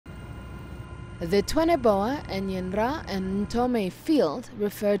The Tweneboa, Enyenra and Ntome field,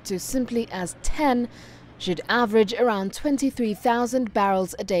 referred to simply as 10, should average around 23,000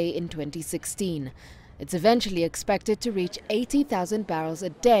 barrels a day in 2016. It's eventually expected to reach 80,000 barrels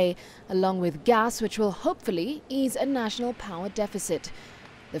a day, along with gas, which will hopefully ease a national power deficit.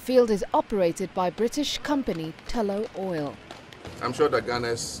 The field is operated by British company Tullow Oil. I'm sure that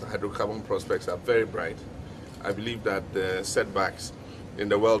Ghana's hydrocarbon prospects are very bright. I believe that the setbacks in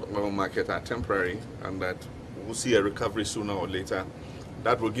the world oil market are temporary and that we'll see a recovery sooner or later.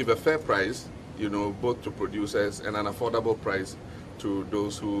 That will give a fair price, both to producers and an affordable price to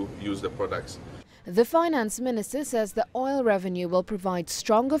those who use the products. The finance minister says the oil revenue will provide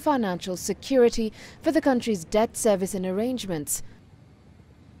stronger financial security for the country's debt servicing arrangements.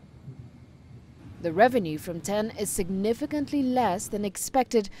 The revenue from 10 is significantly less than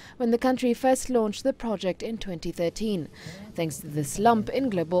expected when the country first launched the project in 2013, thanks to the slump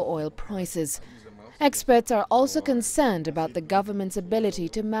in global oil prices. Experts are also concerned about the government's ability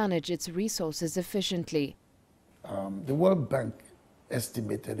to manage its resources efficiently. The World Bank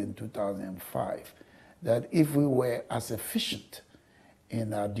estimated in 2005 that if we were as efficient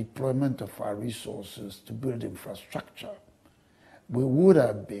in our deployment of our resources to build infrastructure, we would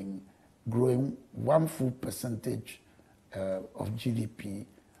have been growing 1 full percentage of GDP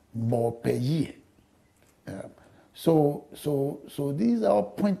more per year. So these are all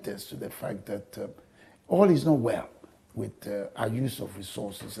pointers to the fact that all is not well with our use of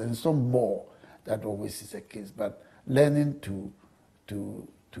resources, and it's not more that always is the case, but learning to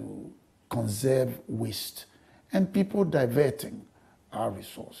conserve waste and people diverting our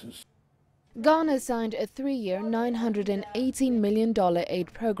resources. Ghana signed a 3-year, $918 million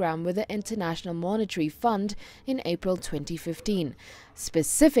aid program with the International Monetary Fund in April 2015,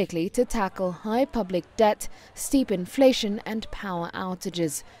 specifically to tackle high public debt, steep inflation and power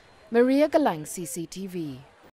outages. Galang, CCTV.